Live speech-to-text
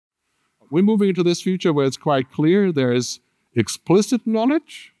we're moving into this future where it's quite clear there is explicit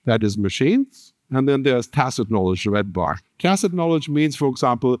knowledge, that is machines, and then there's tacit knowledge, the red bar. Tacit knowledge means, for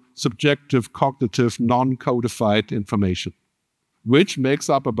example, subjective, cognitive, non-codified information, which makes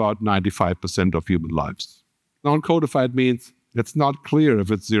up about 95% of human lives. Non-codified means it's not clear if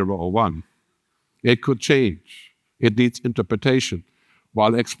it's 0 or 1. It could change. It needs interpretation.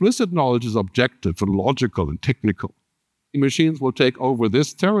 While explicit knowledge is objective and logical and technical, machines will take over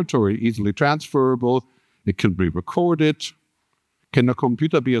this territory, easily transferable. It can be recorded. Can a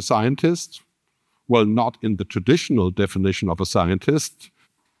computer be a scientist? Well, not in the traditional definition of a scientist.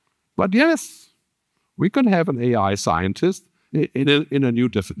 But yes, we can have an AI scientist in a new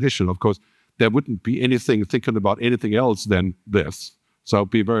definition. Of course, there wouldn't be anything thinking about anything else than this. So it'd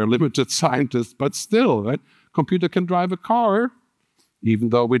be very limited scientists, but still, right? Computer can drive a car, even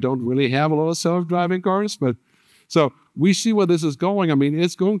though we don't really have a lot of self-driving cars. But so we see where this is going. I mean,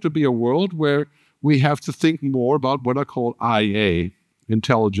 it's going to be a world where we have to think more about what I call IA,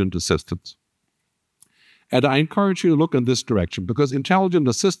 intelligent assistance. And I encourage you to look in this direction, because intelligent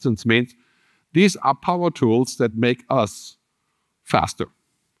assistance means these are power tools that make us faster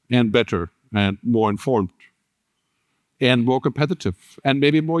and better and more informed and more competitive and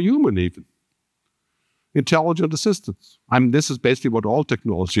maybe more human even. Intelligent assistance. I mean, this is basically what all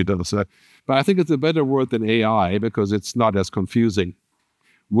technology does. But I think it's a better word than AI because it's not as confusing.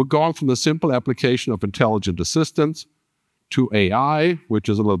 We're going from the simple application of intelligent assistance to AI, which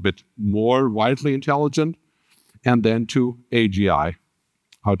is a little bit more widely intelligent, and then to AGI,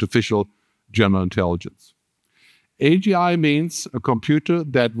 artificial general intelligence. AGI means a computer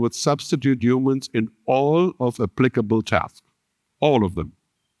that would substitute humans in all of applicable tasks, all of them.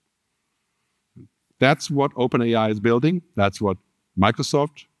 That's what OpenAI is building. That's what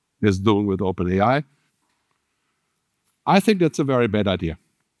Microsoft is doing with OpenAI. I think that's a very bad idea.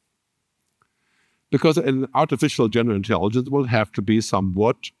 Because an artificial general intelligence will have to be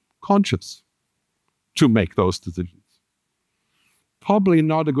somewhat conscious to make those decisions. Probably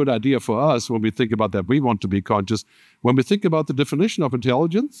not a good idea for us when we think about that. We want to be conscious. When we think about the definition of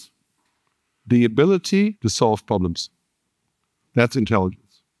intelligence, the ability to solve problems. That's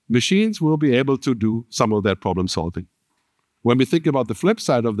intelligence. Machines will be able to do some of that problem solving. When we think about the flip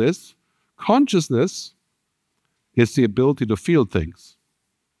side of this, consciousness is the ability to feel things.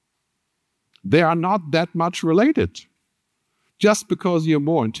 They are not that much related. Just because you're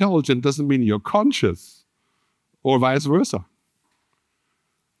more intelligent doesn't mean you're conscious, or vice versa.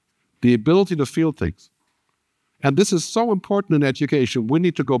 The ability to feel things. And this is so important in education. We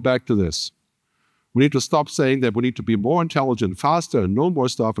need to go back to this. We need to stop saying that we need to be more intelligent, faster, and know more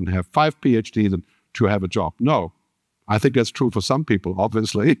stuff, and have 5 PhDs and to have a job. No. I think that's true for some people,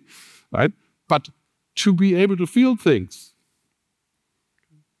 obviously, right? But to be able to feel things,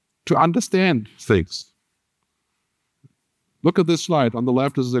 to understand things. Look at this slide. On the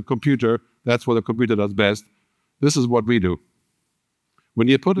left is a computer. That's what a computer does best. This is what we do. When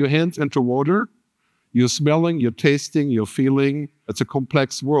you put your hands into water, you're smelling, you're tasting, you're feeling. It's a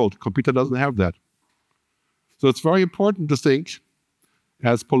complex world. Computer doesn't have that. So it's very important to think,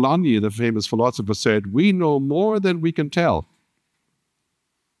 as Polanyi, the famous philosopher, said, we know more than we can tell.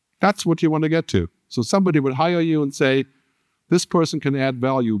 That's what you want to get to. So somebody would hire you and say, this person can add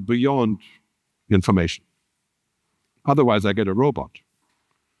value beyond information. Otherwise, I get a robot.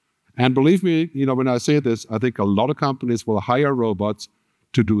 And believe me, when I say this, I think a lot of companies will hire robots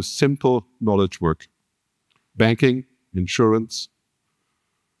to do simple knowledge work. Banking, insurance,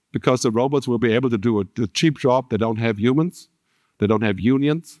 because the robots will be able to do a cheap job. They don't have humans. They don't have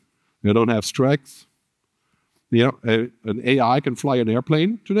unions. They don't have strikes. An AI can fly an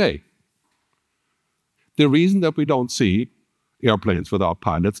airplane today. The reason that we don't see airplanes without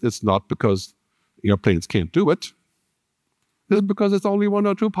pilots is not because airplanes can't do it. It's because it's only 1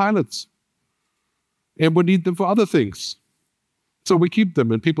 or 2 pilots. And we need them for other things. So we keep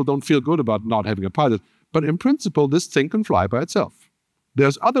them, and people don't feel good about not having a pilot. But in principle, this thing can fly by itself.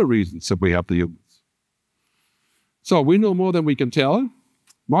 There's other reasons that we have the humans. So we know more than we can tell.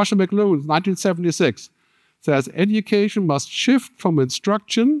 Marshall McLuhan, 1976, says education must shift from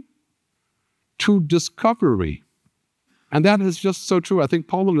instruction to discovery. And that is just so true. I think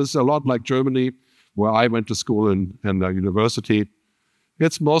Poland is a lot like Germany, where I went to school and university.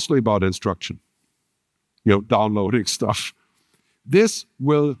 It's mostly about instruction, downloading stuff. This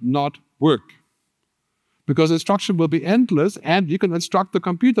will not work because instruction will be endless, and you can instruct the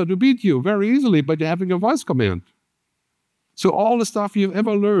computer to beat you very easily by having a voice command. So all the stuff you've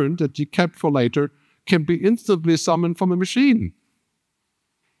ever learned that you kept for later can be instantly summoned from a machine.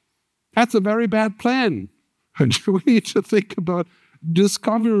 That's a very bad plan. And we need to think about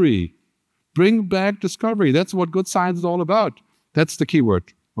discovery. Bring back discovery. That's what good science is all about. That's the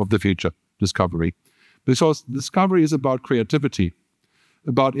keyword of the future, discovery. Because discovery is about creativity,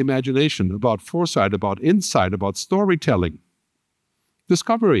 about imagination, about foresight, about insight, about storytelling.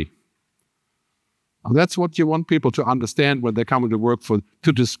 Discovery. And that's what you want people to understand when they come into work for,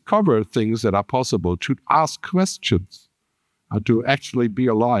 to discover things that are possible, to ask questions, and to actually be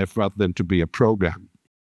alive rather than to be a program.